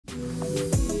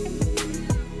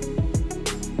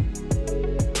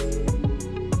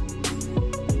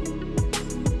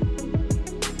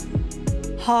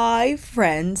Hi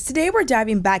friends, today we're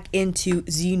diving back into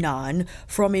Xenon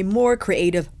from a more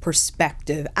creative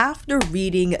perspective after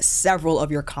reading several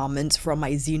of your comments from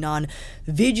my Xenon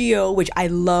video, which I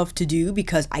love to do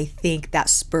because I think that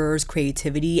spurs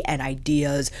creativity and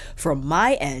ideas from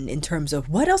my end in terms of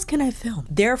what else can I film.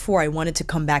 Therefore, I wanted to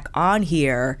come back on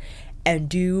here and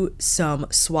do some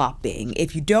swapping.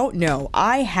 If you don't know,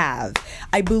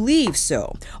 I believe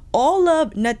so, all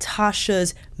of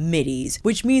Natasha's midis,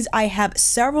 which means I have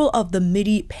several of the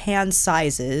midi pan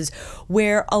sizes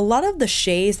where a lot of the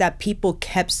shades that people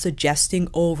kept suggesting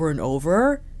over and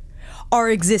over are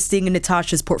existing in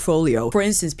Natasha's portfolio. For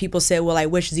instance, people say, well, I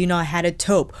wish Xenon had a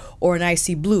taupe or an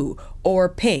icy blue or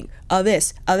pink, or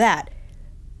this, or that.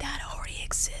 That already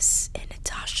exists in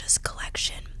Natasha's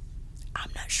collection. I'm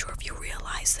not sure if you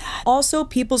realize that. Also,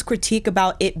 people's critique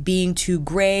about it being too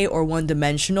gray or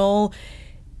one-dimensional.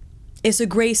 It's a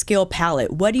grayscale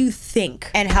palette. What do you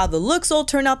think? And how the looks all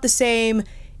turn out the same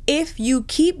if you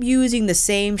keep using the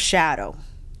same shadow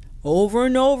over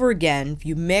and over again. If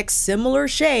you mix similar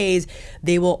shades,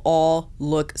 they will all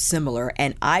look similar.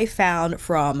 And I found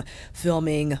from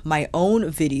filming my own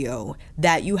video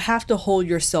that you have to hold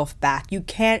yourself back. You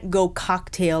can't go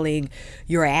cocktailing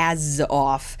your ass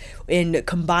off in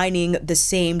combining the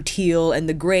same teal and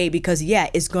the gray because yeah,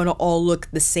 it's gonna all look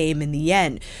the same in the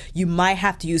end. You might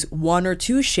have to use one or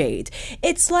two shades.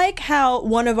 It's like how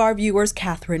one of our viewers,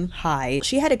 Catherine, hi,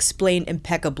 she had explained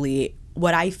impeccably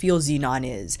what I feel Xenon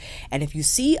is. And if you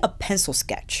see a pencil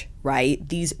sketch, right,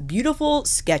 these beautiful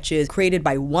sketches created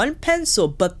by one pencil,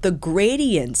 but the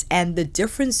gradients and the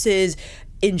differences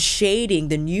in shading,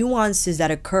 the nuances that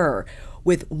occur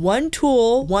with one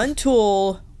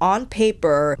tool on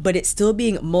paper, but it's still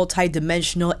being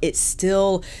multi-dimensional, it's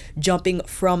still jumping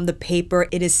from the paper,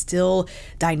 it is still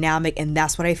dynamic. And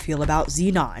that's what I feel about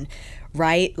Xenon,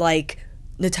 right? Like,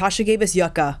 Natasha gave us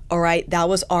Yucca, all right? That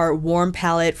was our warm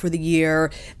palette for the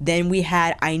year. Then we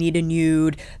had I Need a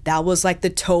Nude. That was like the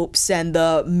taupes and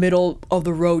the middle of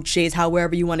the road shades,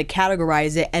 however you want to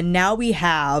categorize it. And now we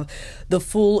have the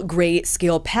full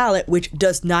grayscale palette, which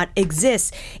does not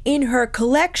exist in her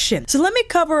collection. So let me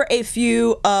cover a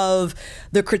few of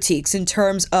the critiques in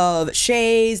terms of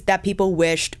shades that people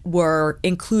wished were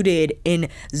included in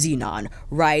Xenon,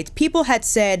 right? People had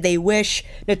said they wish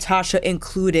Natasha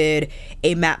included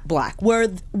a matte black,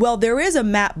 well, there is a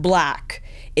matte black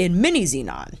in mini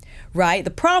Xenon, right? The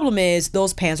problem is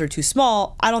those pans are too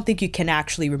small. I don't think you can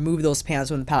actually remove those pans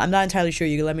from the palette. I'm not entirely sure.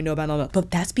 You can let me know about that.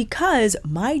 But that's because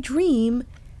my dream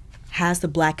has the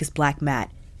blackest black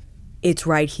matte. It's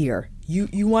right here. Do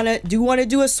you want to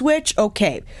do a switch?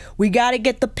 Okay, we got to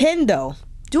get the pin though.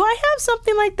 Do I have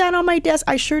something like that on my desk?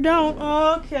 I sure don't.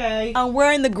 Okay. I'm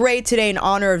wearing the gray today in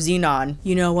honor of Xenon.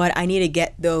 You know what? I need to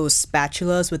get those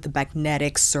spatulas with the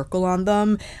magnetic circle on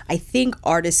them. I think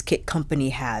Artist Kit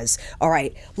Company has. All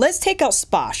right, let's take out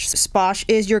Sposh. Sposh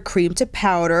is your cream to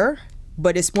powder,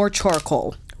 but it's more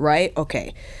charcoal, right?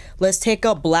 Okay, let's take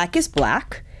out Blackest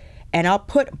Black, and I'll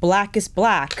put Blackest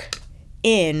Black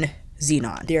in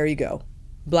Xenon. There you go.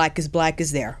 Blackest Black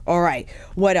is there. All right,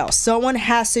 what else? Someone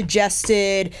has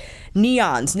suggested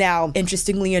neons. Now,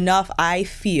 interestingly enough, I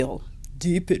feel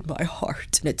deep in my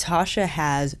heart Natasha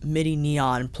has midi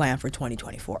neon planned for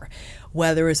 2024.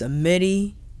 Whether it's a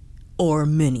midi or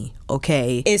mini,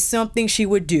 okay, it's something she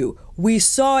would do. We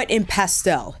saw it in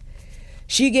pastel.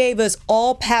 She gave us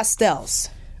all pastels,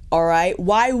 all right?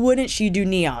 Why wouldn't she do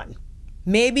neon?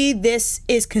 Maybe this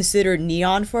is considered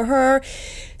neon for her.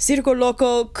 Circo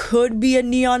Loco could be a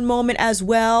neon moment as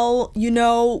well. You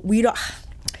know, we don't,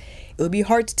 it would be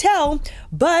hard to tell,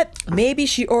 but maybe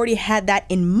she already had that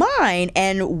in mind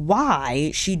and why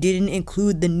she didn't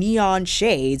include the neon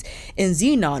shades in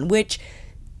Xenon, which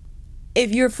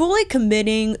if you're fully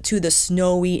committing to the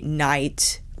snowy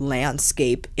night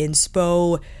landscape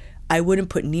inspo, I wouldn't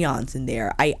put neons in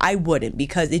there. I wouldn't,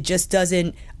 because it just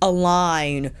doesn't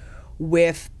align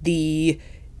with the,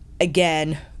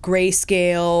 again,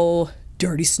 grayscale,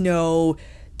 dirty snow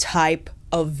type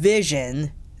of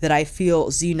vision that I feel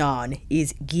Xenon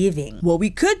is giving. What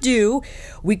we could do,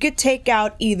 we could take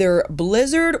out either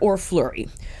Blizzard or Flurry,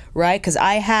 right? Because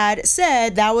I had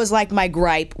said that was like my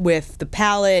gripe with the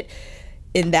palette,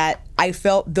 in that I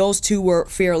felt those two were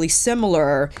fairly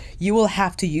similar. You will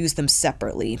have to use them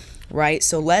separately, right?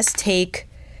 So let's take,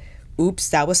 oops,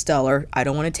 that was Stellar. I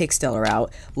don't want to take Stellar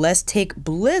out. Let's take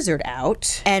Blizzard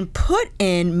out and put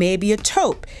in maybe a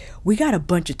taupe. We got a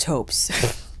bunch of taupes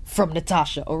from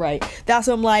Natasha, all right? That's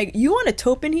what I'm like, you want a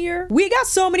taupe in here? We got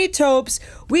so many taupes.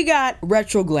 We got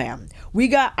Retro Glam. We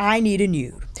got I Need a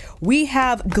Nude. We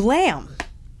have Glam.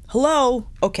 Hello?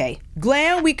 Okay,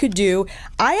 glam we could do.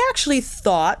 I actually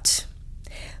thought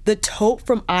the taupe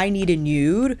from I Need a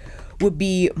Nude would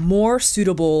be more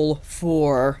suitable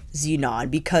for Xenon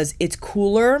because it's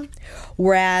cooler,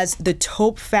 whereas the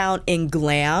taupe found in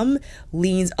Glam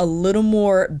leans a little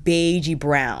more beigey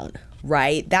brown,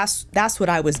 right? That's what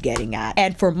I was getting at.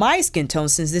 And for my skin tone,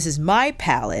 since this is my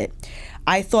palette,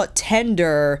 I thought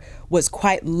Tender was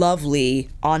quite lovely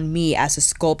on me as a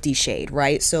sculpty shade,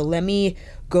 right? So let me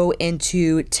go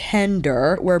into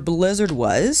Tender where Blizzard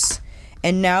was,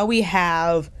 and now we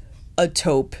have a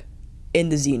taupe in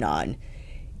the Xenon.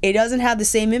 It doesn't have the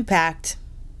same impact.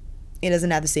 It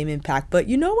doesn't have the same impact, but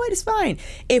you know what? It's fine.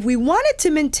 If we wanted to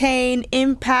maintain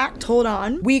impact, hold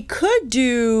on, we could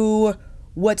do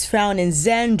what's found in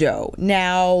Zendo.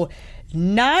 Now,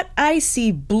 not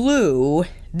icy blue.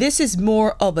 This is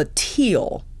more of a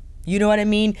teal. You know what I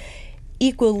mean?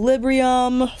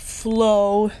 Equilibrium,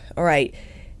 flow. All right.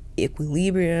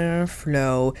 Equilibrium,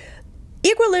 flow.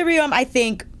 Equilibrium, I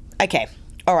think, okay.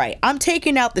 All right, I'm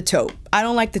taking out the taupe. I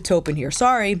don't like the taupe in here.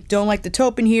 Sorry, don't like the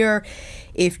taupe in here.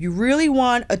 If you really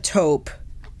want a taupe,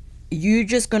 you're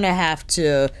just gonna have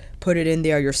to put it in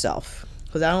there yourself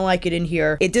because I don't like it in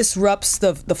here. It disrupts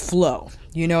the flow.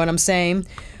 You know what I'm saying?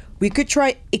 We could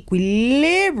try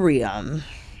Equilibrium.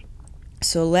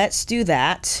 So let's do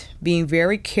that. Being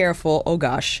very careful. Oh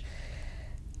gosh.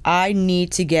 I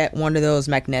need to get one of those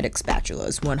magnetic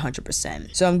spatulas,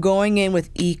 100%. So I'm going in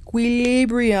with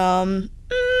Equilibrium.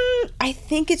 I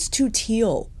think it's too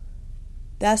teal.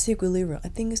 That's Equilibrium. I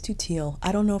think it's too teal.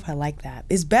 I don't know if I like that.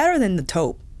 It's better than the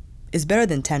taupe. It's better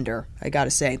than Tender, I gotta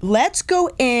say. Let's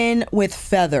go in with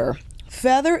Feather.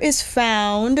 Feather is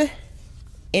found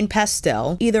in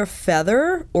pastel, either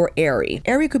Feather or Airy.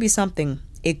 Airy could be something.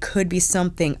 It could be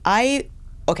something. I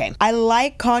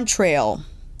like Contrail,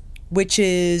 which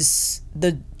is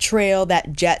the trail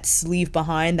that jets leave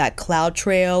behind, that cloud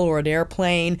trail or an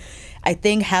airplane. I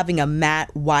think having a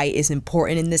matte white is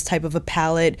important in this type of a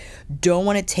palette. Don't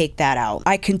want to take that out.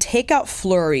 I can take out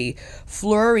Flurry.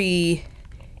 Flurry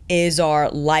is our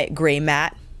light gray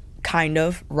matte, kind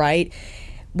of, right?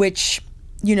 Which,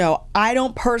 you know, I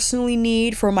don't personally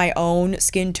need for my own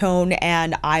skin tone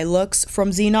and eye looks from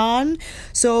Xenon.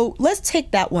 So let's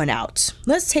take that one out.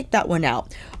 Let's take that one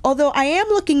out. Although I am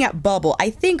looking at Bubble. I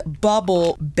think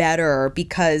Bubble better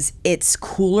because it's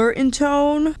cooler in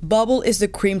tone. Bubble is the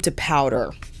cream to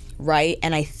powder, right?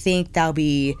 And I think that'll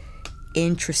be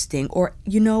interesting. Or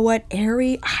you know what?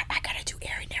 Airy? I gotta do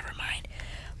Airy, never mind.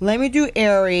 Let me do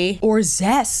Airy or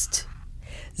Zest.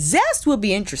 Zest will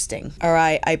be interesting. All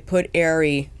right, I put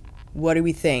Airy. What do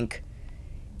we think?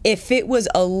 If it was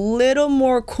a little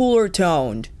more cooler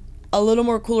toned,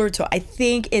 I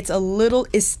think it's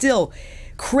still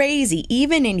crazy.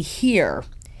 Even in here,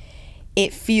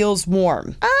 it feels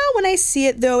warm. When I see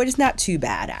it though, it is not too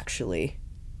bad actually.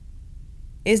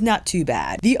 It's not too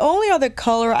bad. The only other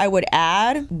color I would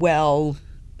add, well,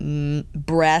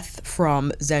 Breath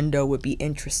from Zendo would be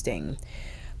interesting.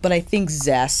 But I think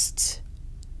Zest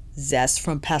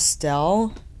from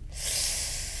Pastel,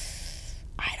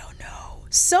 I don't know.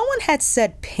 Someone had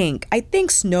said pink. I think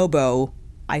Snowbow,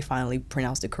 I finally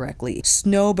pronounced it correctly.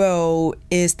 Snowbow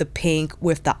is the pink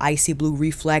with the icy blue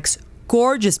reflex.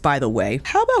 Gorgeous, by the way.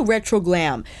 How about Retro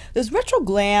Glam? Does Retro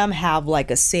Glam have like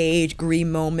a sage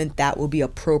green moment that will be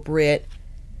appropriate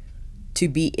to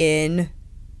be in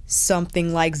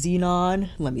something like Xenon?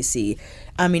 Let me see.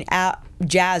 I mean,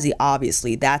 Jazzy,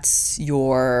 obviously, that's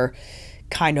your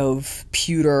kind of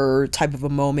pewter type of a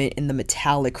moment in the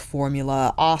metallic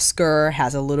formula. Oscar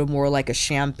has a little more like a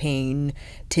champagne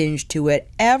tinge to it.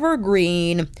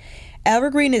 Evergreen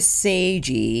is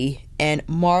sagey, and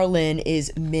Marlin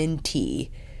is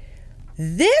minty.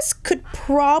 This could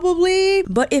probably,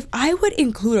 but if I would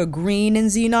include a green in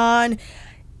Xenon,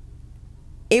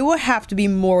 it would have to be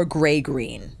more gray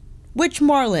green, which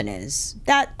Marlin is.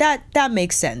 That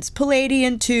makes sense.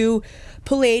 Palladian too.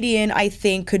 Palladian, I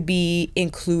think, could be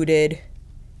included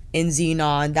in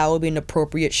Xenon. That would be an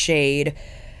appropriate shade.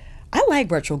 I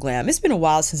like Retro Glam. It's been a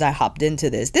while since I hopped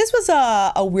into this. This was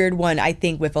a weird one, I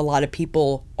think, with a lot of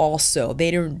people also.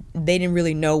 They didn't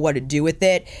really know what to do with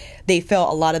it. They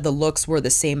felt a lot of the looks were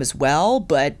the same as well,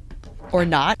 but or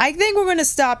not. I think we're gonna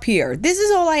stop here. This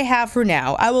is all I have for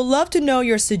now. I would love to know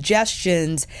your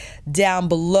suggestions down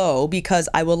below because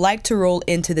I would like to roll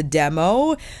into the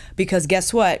demo because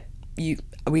guess what?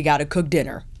 We gotta cook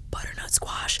dinner. Butternut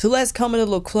squash. So let's come a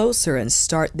little closer and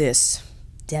start this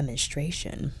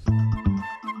demonstration.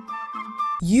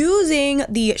 Using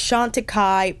the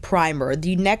Chantecaille primer,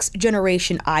 the next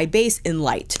generation eye base in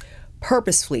light.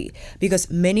 purposefully, because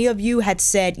many of you had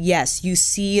said, yes, you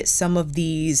see some of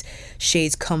these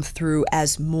shades come through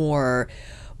as more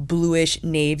bluish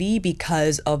navy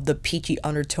because of the peachy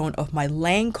undertone of my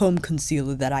Lancome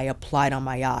concealer that I applied on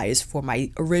my eyes for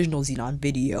my original Xenon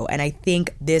video. And I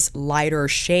think this lighter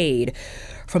shade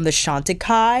from the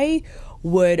Chantecaille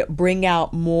would bring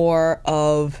out more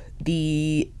of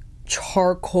the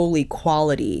charcoaly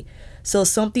quality. So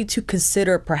something to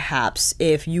consider perhaps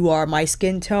if you are my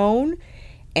skin tone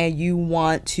and you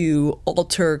want to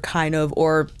alter kind of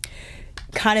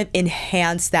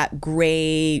enhance that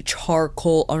gray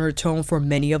charcoal undertone for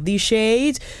many of these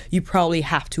shades, you probably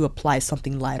have to apply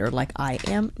something lighter like I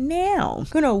am now. I'm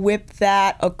gonna whip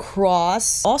that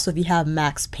across. Also, if you have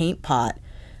MAC's Paint Pot,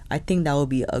 I think that would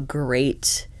be a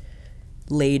great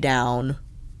lay down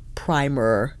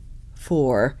primer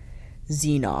for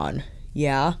Xenon.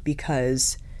 Yeah,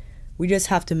 because we just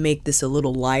have to make this a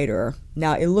little lighter.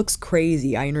 Now, it looks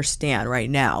crazy, I understand right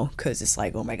now, because it's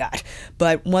like, oh my god.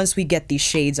 But once we get these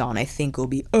shades on, I think it'll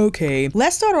be okay.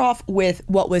 Let's start off with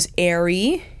what was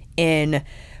Airy in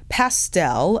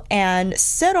Pastel and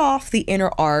set off the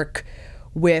inner arc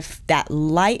with that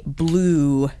light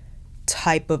blue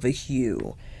type of a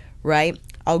hue, right?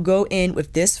 I'll go in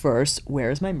with this first.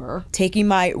 Where's my mirror? Taking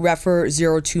my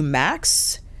Rephr 02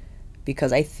 Max,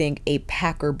 because I think a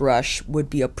packer brush would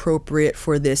be appropriate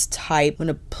for this type. I'm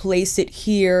gonna place it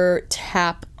here,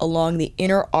 tap along the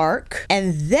inner arc,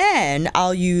 and then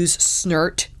I'll use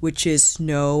Snert, which is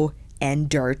snow and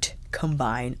dirt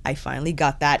combined. I finally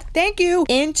got that. Thank you.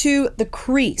 Into the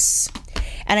crease.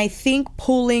 And I think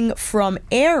pulling from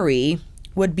Airy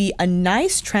would be a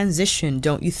nice transition,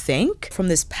 don't you think? From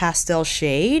this pastel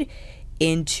shade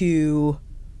into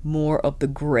more of the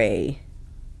gray.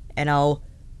 And I'll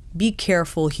be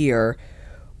careful here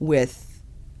with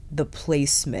the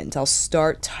placement. I'll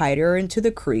start tighter into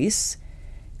the crease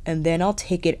and then I'll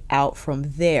take it out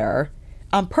from there.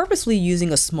 I'm purposely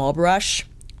using a small brush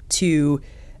to,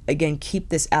 again, keep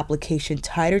this application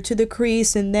tighter to the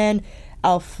crease, and then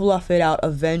I'll fluff it out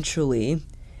eventually.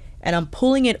 And I'm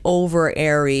pulling it over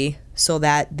Airy so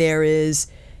that there is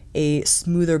a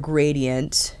smoother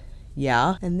gradient.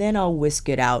 Yeah, and then I'll whisk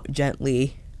it out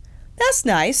gently. That's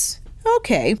nice.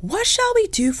 Okay, what shall we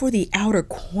do for the outer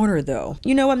corner though?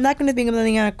 You know, I'm not gonna think of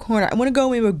anything outer corner. I wanna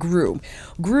go in with Gru.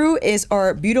 Gru is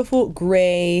our beautiful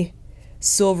gray,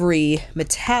 silvery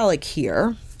metallic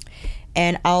here.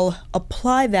 And I'll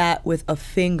apply that with a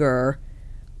finger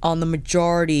on the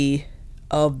majority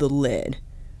of the lid,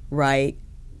 right?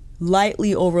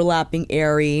 Lightly overlapping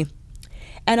Airy.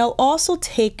 And I'll also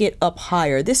take it up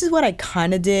higher. This is what I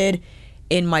kind of did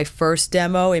in my first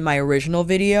demo, in my original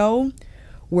video,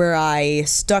 where I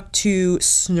stuck to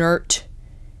Snert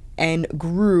and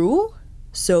Gru,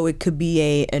 so it could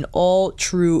be an all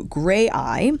true gray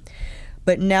eye.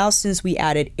 But now since we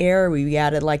added Airy, we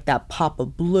added like that pop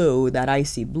of blue, that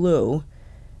icy blue.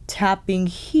 Tapping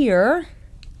here,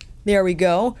 there we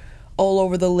go, all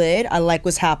over the lid. I like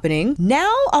what's happening.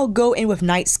 Now I'll go in with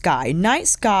Night Sky. Night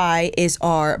Sky is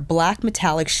our black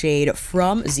metallic shade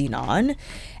from Xenon.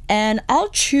 And I'll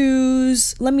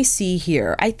choose, let me see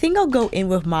here. I think I'll go in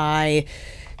with my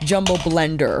Jumbo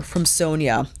Blender from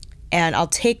Sonia. And I'll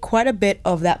take quite a bit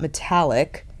of that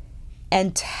metallic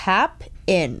and tap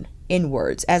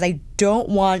inwards, as I don't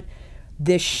want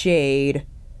this shade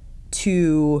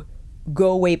to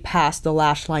go way past the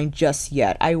lash line just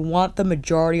yet. I want the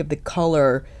majority of the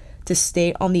color to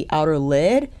stay on the outer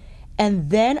lid.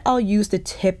 And then I'll use the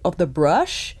tip of the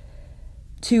brush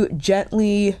to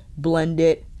gently blend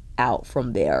it out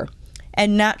from there.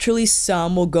 And naturally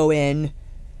some will go in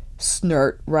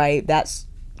Snert, right? That's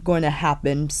going to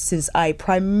happen since I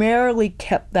primarily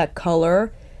kept that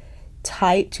color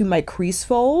tight to my crease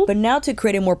fold. But now to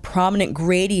create a more prominent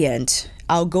gradient,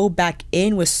 I'll go back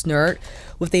in with Snert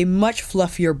with a much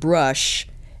fluffier brush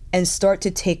and start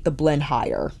to take the blend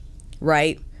higher,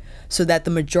 right? So that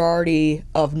the majority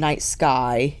of Night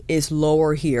Sky is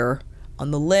lower here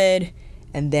on the lid,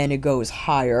 and then it goes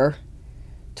higher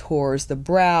towards the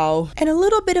brow, and a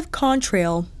little bit of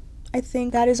contrail. I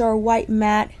think that is our white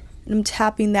matte, and I'm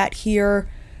tapping that here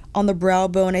on the brow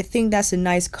bone. I think that's a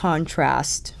nice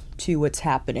contrast to what's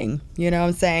happening, you know what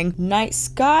I'm saying? Night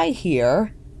Sky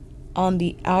here on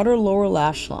the outer lower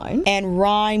lash line, and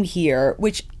Rhyme here,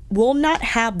 which will not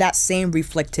have that same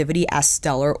reflectivity as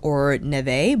Stellar or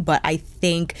Neve, but I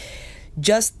think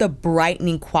just the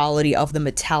brightening quality of the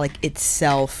metallic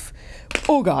itself,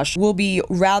 oh gosh, will be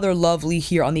rather lovely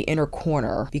here on the inner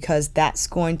corner, because that's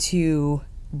going to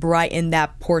brighten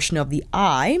that portion of the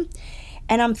eye.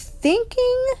 And I'm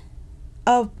thinking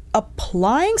of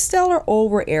applying Stellar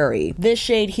over Airy. This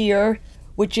shade here,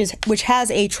 which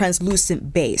has a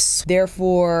translucent base.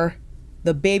 Therefore,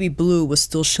 the baby blue will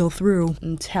still show through.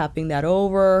 I'm tapping that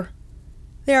over.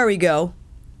 There we go.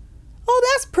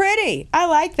 Oh, that's pretty. I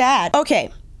like that.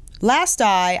 Okay. Last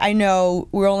eye, I know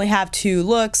we only have 2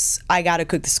 looks. I gotta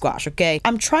cook the squash, okay?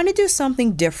 I'm trying to do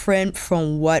something different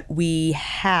from what we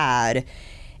had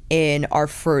in our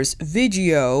first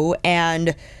video,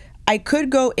 and I could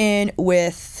go in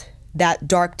with that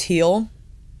dark teal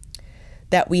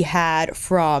that we had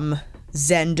from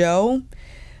Zendo,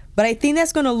 but I think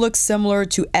that's gonna look similar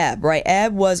to Ebb, right?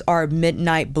 Ebb was our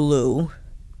midnight blue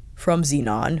from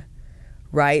Xenon,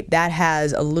 right? That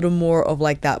has a little more of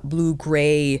like that blue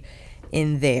gray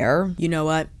in there. You know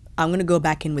what? I'm gonna go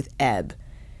back in with Ebb,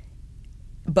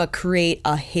 but create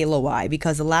a halo eye,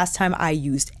 because the last time I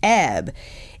used Ebb,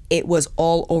 it was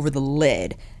all over the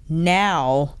lid.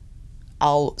 Now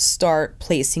I'll start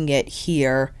placing it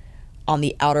here on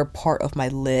the outer part of my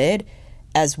lid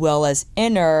as well as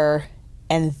inner,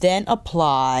 and then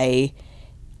apply,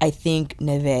 I think,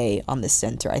 Neve on the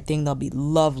center. I think that'll be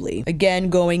lovely. Again,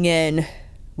 going in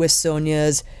with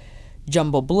Sonia's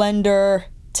Jumbo Blender,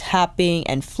 tapping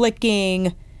and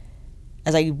flicking,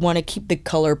 as I want to keep the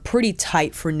color pretty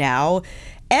tight for now.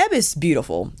 Ebb is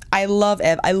beautiful. I love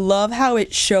Ebb. I love how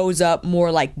it shows up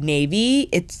more like navy.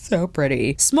 It's so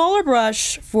pretty. Smaller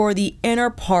brush for the inner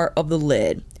part of the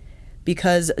lid,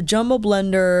 because Jumbo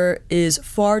Blender is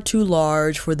far too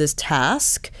large for this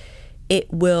task.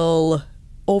 It will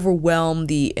overwhelm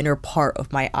the inner part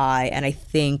of my eye, and I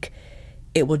think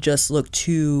it will just look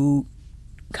too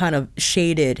kind of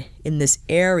shaded in this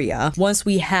area. Once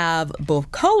we have both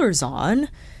colors on,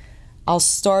 I'll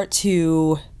start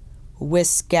to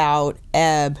whisk out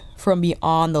Ebb from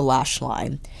beyond the lash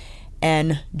line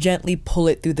and gently pull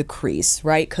it through the crease,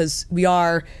 right? Because we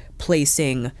are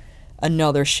placing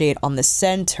another shade on the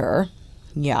center.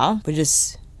 Yeah, but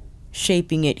just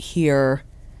shaping it here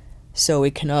so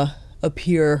it can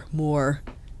appear more.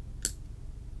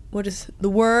 What is the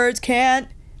words?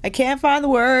 I can't find the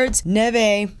words.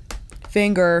 Neve,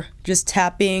 finger, just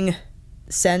tapping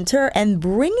center and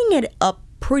bringing it up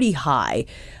pretty high.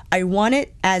 I want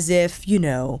it as if, you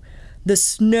know, the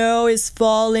snow is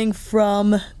falling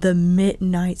from the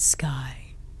midnight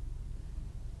sky.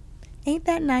 Ain't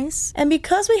that nice? And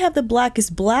because we have the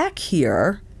blackest black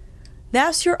here,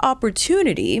 that's your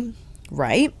opportunity,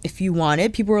 right? If you want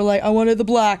it. People are like, I wanted the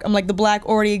black. I'm like, the black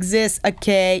already exists.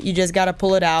 Okay, you just gotta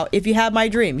pull it out. If you have my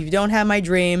dream. If you don't have my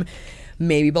dream,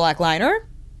 maybe black liner.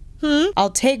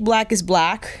 I'll take blackest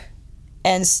black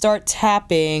and start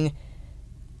tapping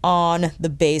on the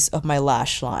base of my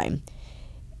lash line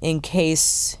in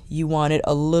case you wanted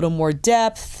a little more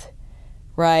depth,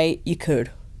 right? You could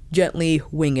gently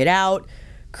wing it out,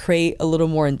 create a little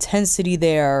more intensity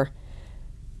there,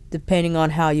 depending on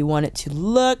how you want it to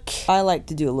look. I like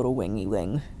to do a little wingy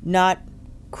wing, not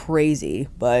crazy,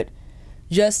 but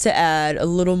just to add a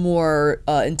little more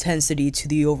intensity to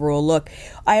the overall look.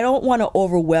 I don't want to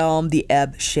overwhelm the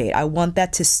Ebb shade. I want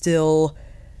that to still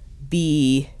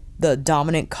be the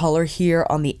dominant color here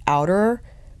on the outer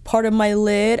part of my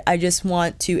lid. I just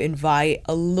want to invite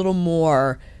a little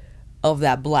more of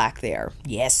that black there.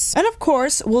 Yes. And of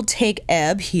course, we'll take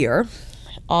Ebb here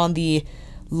on the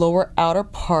lower outer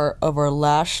part of our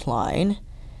lash line.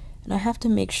 And I have to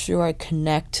make sure I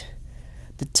connect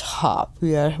the top.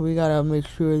 Yeah, we gotta make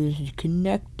sure this is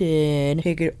connected.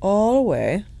 Take it all the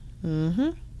way.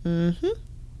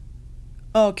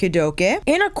 Okay, dokie.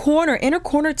 Inner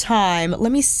corner time.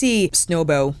 Let me see.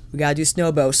 Snowbow. We gotta do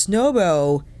Snowbow.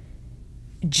 Snowbow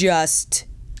just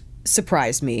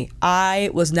surprised me.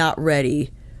 I was not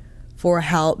ready for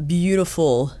how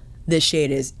beautiful this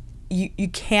shade is. You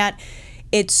can't.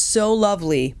 It's so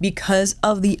lovely because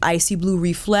of the icy blue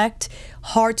reflect.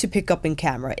 Hard to pick up in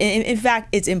camera. In fact,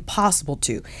 it's impossible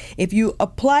to. If you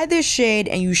apply this shade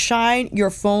and you shine your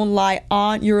phone light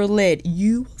on your lid,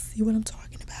 you will see what I'm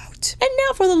talking about. And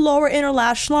now for the lower inner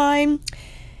lash line.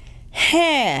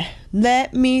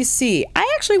 Let me see.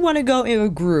 I actually want to go in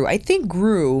with Gru. I think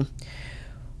Gru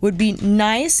would be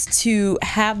nice to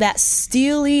have that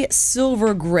steely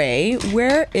silver gray.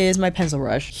 Where is my pencil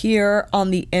brush? Here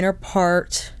on the inner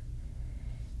part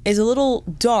is a little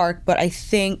dark, but I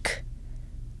think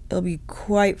it'll be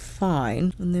quite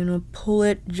fine. And then I'll pull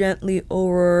it gently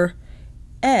over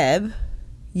Ebb.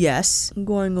 Yes, I'm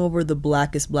going over the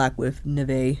blackest black with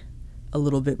Neve a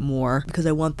little bit more because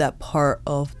I want that part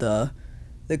of the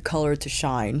color to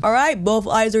shine. All right, both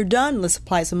eyes are done. Let's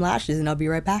apply some lashes and I'll be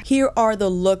right back. Here are the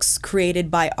looks created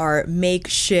by our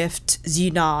makeshift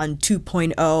Xenon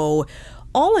 2.0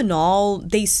 all in all,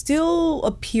 they still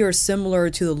appear similar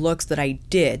to the looks that I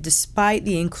did, despite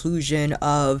the inclusion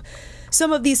of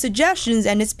some of these suggestions,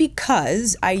 and it's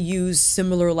because I use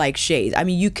similar like shades. I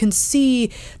mean, you can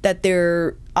see that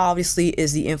there obviously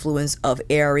is the influence of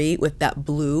Airy with that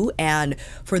blue, and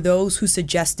for those who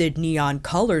suggested neon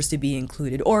colors to be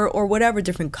included, or whatever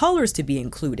different colors to be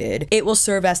included, it will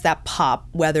serve as that pop,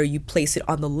 whether you place it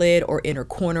on the lid or inner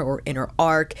corner or inner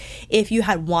arc. If you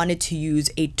had wanted to use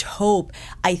a taupe,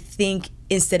 I think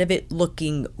instead of it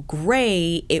looking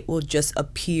gray, it will just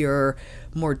appear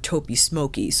more taupey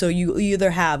smoky. So you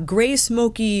either have gray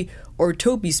smoky or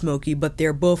taupey smoky, but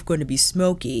they're both going to be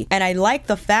smoky. And I like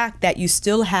the fact that you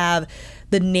still have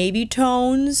the navy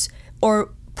tones,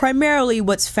 or primarily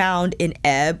what's found in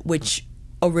Ebb, which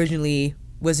originally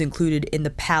was included in the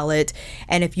palette.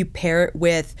 And if you pair it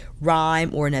with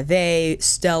Rhyme or Neve,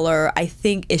 Stellar, I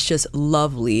think it's just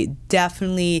lovely.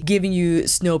 Definitely giving you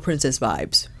Snow Princess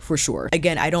vibes. For sure.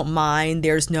 Again, I don't mind.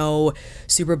 There's no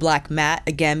super black matte,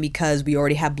 again, because we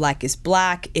already have Blackest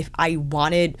Black. If I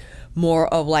wanted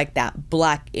more of like that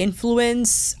black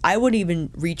influence, I wouldn't even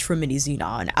reach for mini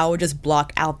Xenon. I would just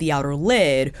block out the outer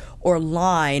lid or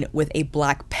line with a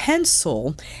black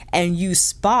pencil and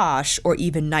use Sposh or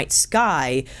even Night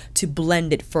Sky to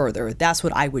blend it further. That's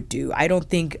what I would do. I don't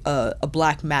think a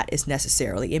black matte is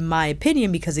necessarily, in my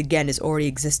opinion, because again, it's already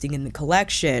existing in the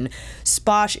collection.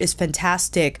 Sposh is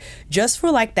fantastic just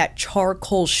for like that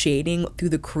charcoal shading through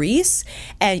the crease,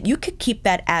 and you could keep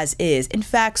that as is. In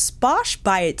fact, Sposh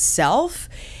by itself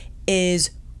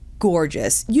is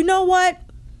gorgeous. You know what?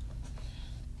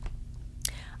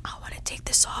 I want to take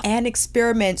this off and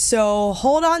experiment, so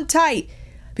hold on tight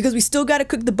because we still got to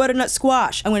cook the butternut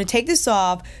squash. I'm going to take this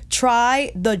off,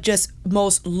 try the just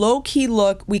most low-key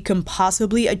look we can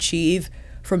possibly achieve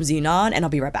from Xenon, and I'll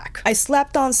be right back. I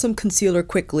slapped on some concealer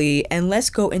quickly, and let's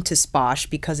go into Sposh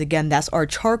because again, that's our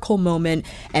charcoal moment,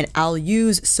 and I'll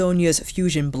use Sonia's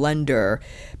Fusion Blender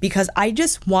because I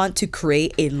just want to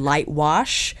create a light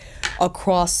wash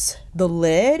across the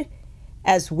lid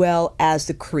as well as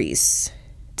the crease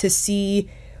to see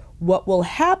what will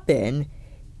happen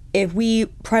if we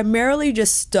primarily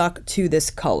just stuck to this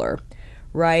color,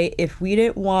 right? If we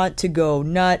didn't want to go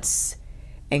nuts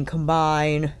and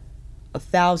combine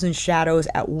 1,000 shadows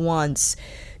at once,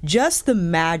 just the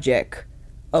magic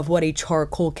of what a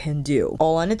charcoal can do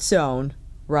all on its own,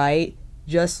 right?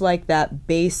 Just like that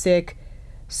basic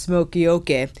smoky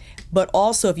ochre. But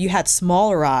also if you had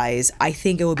smaller eyes, I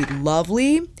think it would be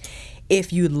lovely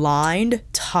if you lined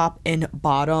top and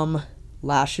bottom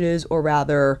lashes, or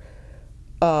rather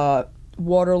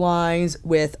water lines,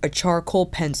 with a charcoal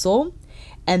pencil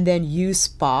and then use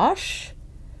Sposh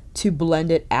to blend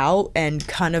it out and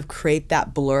kind of create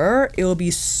that blur. It will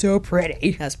be so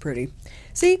pretty. That's pretty.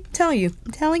 See, I'm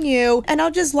telling you. And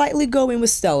I'll just lightly go in with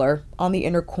Stellar on the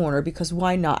inner corner because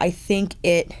why not? I think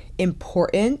it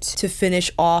important to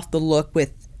finish off the look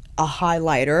with a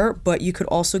highlighter, but you could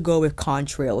also go with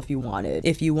Contrail if you wanted.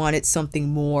 If you wanted something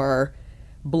more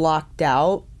blocked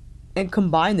out, and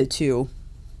combine the two.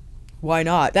 Why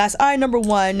not? That's eye number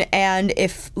one. And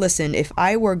if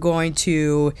I were going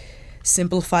to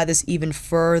simplify this even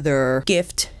further,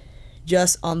 gift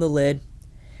just on the lid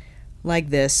like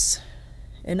this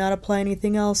and not apply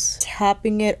anything else,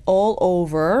 tapping it all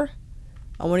over.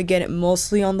 I want to get it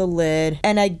mostly on the lid.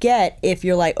 And I get if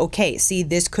you're like, okay, see,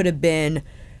 this could have been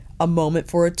a moment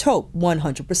for a taupe,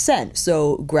 100%.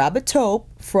 So grab a taupe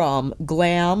from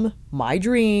Glam, My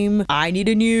Dream, I Need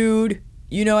a Nude,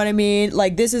 you know what I mean?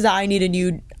 Like, this is I Need a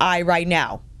Nude eye right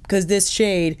now because this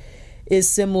shade is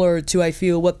similar to, I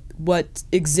feel, what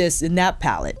exists in that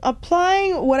palette.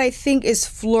 Applying what I think is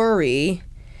Flurry,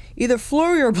 either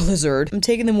Flurry or Blizzard. I'm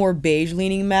taking the more beige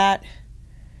leaning matte.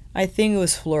 I think it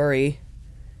was Flurry.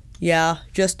 Yeah,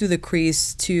 just through the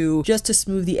crease just to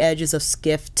smooth the edges of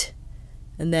Skift,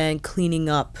 and then cleaning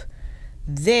up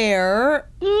there.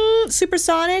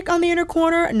 Supersonic on the inner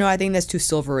corner. No, I think that's too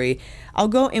silvery. I'll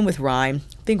go in with Rhyme.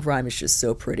 I think Rhyme is just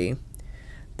so pretty.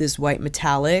 This white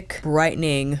metallic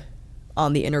brightening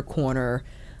on the inner corner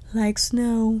like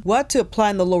snow. What to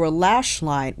apply in the lower lash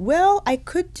line? Well, I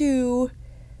could do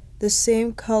the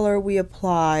same color we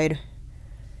applied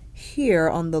here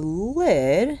on the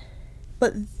lid,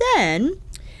 but then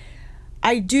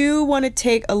I do want to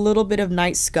take a little bit of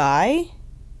Night Sky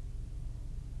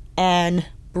and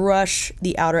brush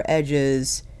the outer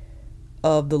edges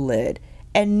of the lid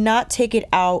and not take it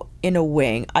out in a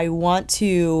wing. I want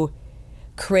to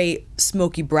create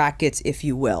smoky brackets, if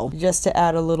you will, just to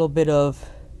add a little bit of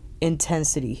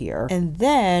intensity here. And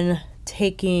then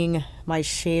taking my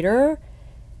shader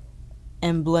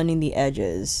and blending the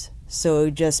edges. so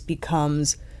it just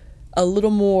becomes a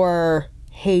little more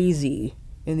hazy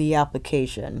in the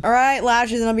application. All right,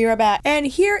 lashes, and I'll be right back. And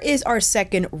here is our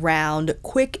second round,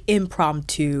 quick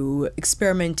impromptu,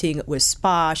 experimenting with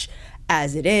Sposh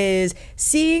as it is,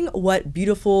 seeing what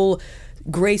beautiful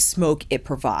gray smoke it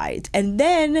provides, and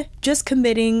then just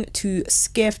committing to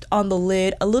skift on the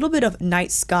lid, a little bit of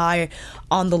night sky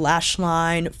on the lash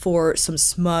line for some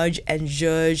smudge and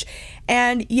zhuzh.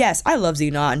 And yes, I love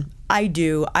Xenon. I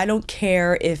do. I don't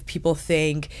care if people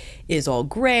think is all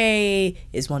gray,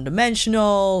 is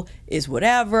one-dimensional, is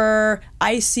whatever.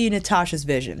 I see Natasha's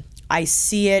vision. I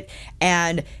see it,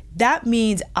 and that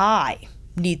means I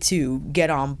need to get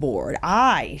on board.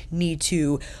 I need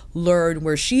to learn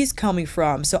where she's coming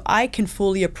from so I can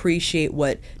fully appreciate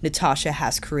what Natasha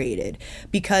has created.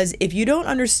 Because if you don't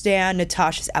understand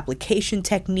Natasha's application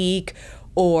technique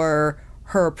or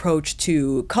her approach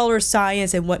to color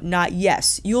science and whatnot,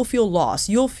 yes, you'll feel lost.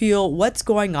 You'll feel what's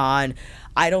going on.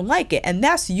 I don't like it. And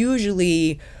that's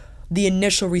usually the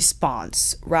initial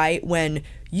response, right? When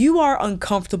you are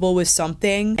uncomfortable with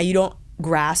something and you don't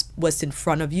grasp what's in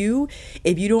front of you,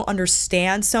 if you don't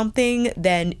understand something,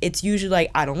 then it's usually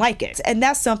like, I don't like it. And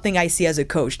that's something I see as a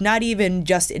coach, not even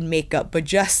just in makeup, but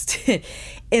just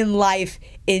in life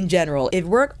in general. If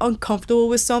we're uncomfortable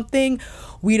with something,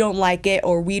 we don't like it,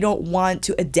 or we don't want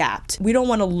to adapt. We don't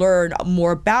want to learn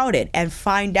more about it and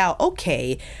find out,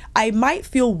 okay, I might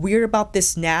feel weird about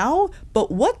this now,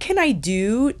 but what can I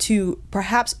do to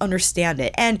perhaps understand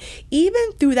it? And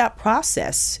even through that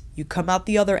process, you come out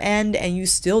the other end and you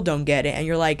still don't get it, and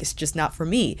you're like, it's just not for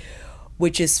me,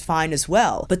 which is fine as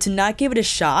well. But to not give it a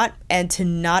shot and to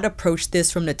not approach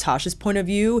this from Natasha's point of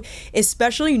view,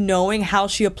 especially knowing how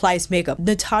she applies makeup.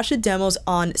 Natasha demos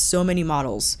on so many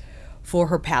models for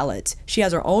her palette. She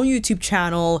has her own YouTube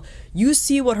channel. You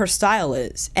see what her style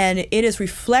is, and it is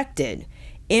reflected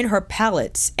in her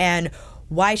palettes and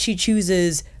why she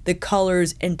chooses the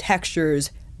colors and textures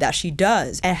that she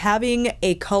does. And having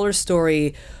a color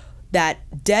story that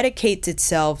dedicates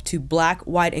itself to black,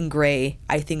 white, and gray,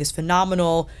 I think is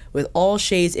phenomenal, with all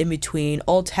shades in between,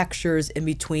 all textures in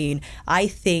between. I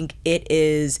think it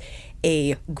is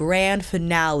a grand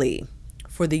finale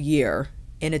for the year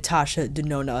in Natasha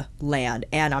Denona land,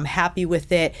 and I'm happy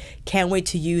with it. Can't wait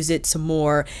to use it some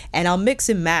more, and I'll mix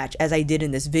and match as I did in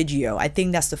this video. I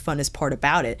think that's the funnest part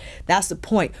about it. That's the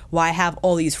point why I have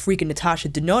all these freaking Natasha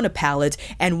Denona palettes,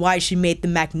 and why she made the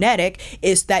magnetic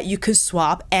is that you can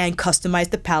swap and customize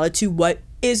the palette to what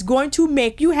is going to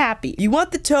make you happy. You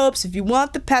want the taupes, if you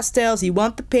want the pastels, you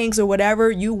want the pinks, or whatever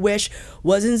you wish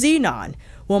was in Xenon.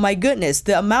 Well, my goodness,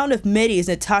 the amount of midis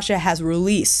Natasha has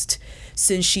released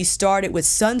since she started with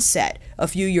Sunset a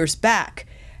few years back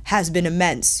has been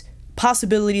immense.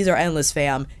 Possibilities are endless,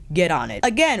 fam. Get on it.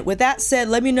 Again, with that said,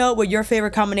 let me know what your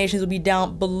favorite combinations will be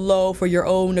down below for your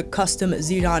own custom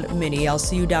Xenon mini. I'll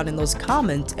see you down in those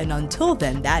comments, and until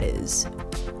then, that is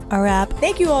a wrap.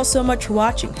 Thank you all so much for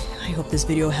watching. I hope this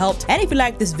video helped, and if you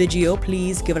like this video,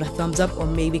 please give it a thumbs up, or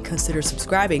maybe consider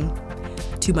subscribing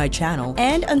to my channel.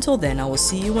 And until then, I will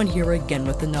see you on here again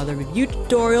with another review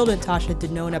tutorial, Natasha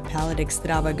Denona palette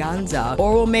extravaganza,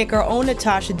 or we'll make our own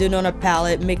Natasha Denona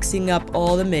palette mixing up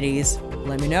all the midis.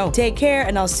 Let me know. Take care,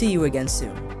 and I'll see you again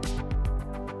soon.